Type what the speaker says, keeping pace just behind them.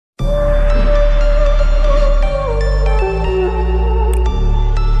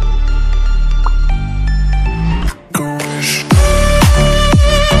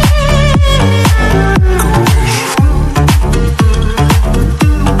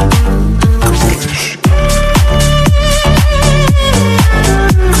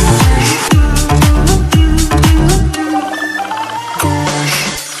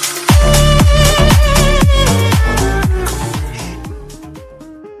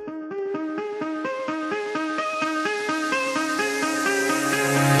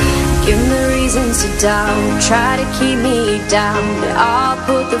reasons to doubt, try to keep me down, but I'll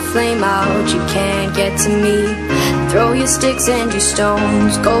put the flame out. You can't get to me. Throw your sticks and your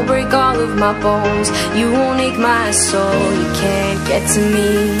stones, go break all of my bones. You won't ache my soul, you can't get to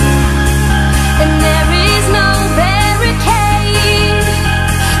me. And there is no barricade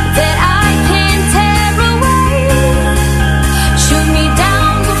that I can't tear away. Shoot me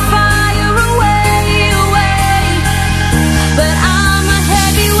down, go fire away, away. But I'm a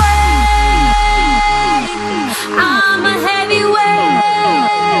heavyweight, I'm a heavyweight,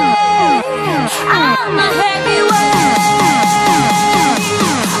 I'm a heavyweight.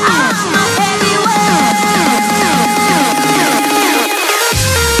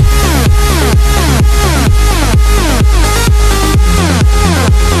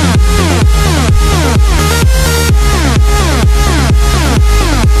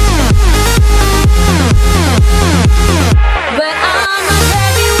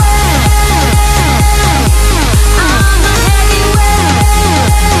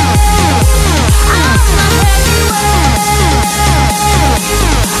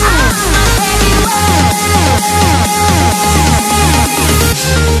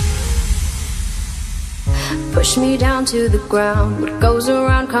 Push me down to the ground, what goes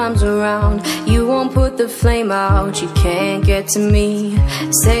around comes around. You won't put the flame out, you can't get to me.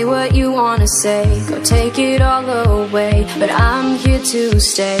 Say what you wanna say, go take it all away, but I'm here to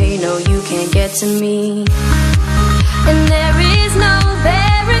stay, no you can't get to me. And there is no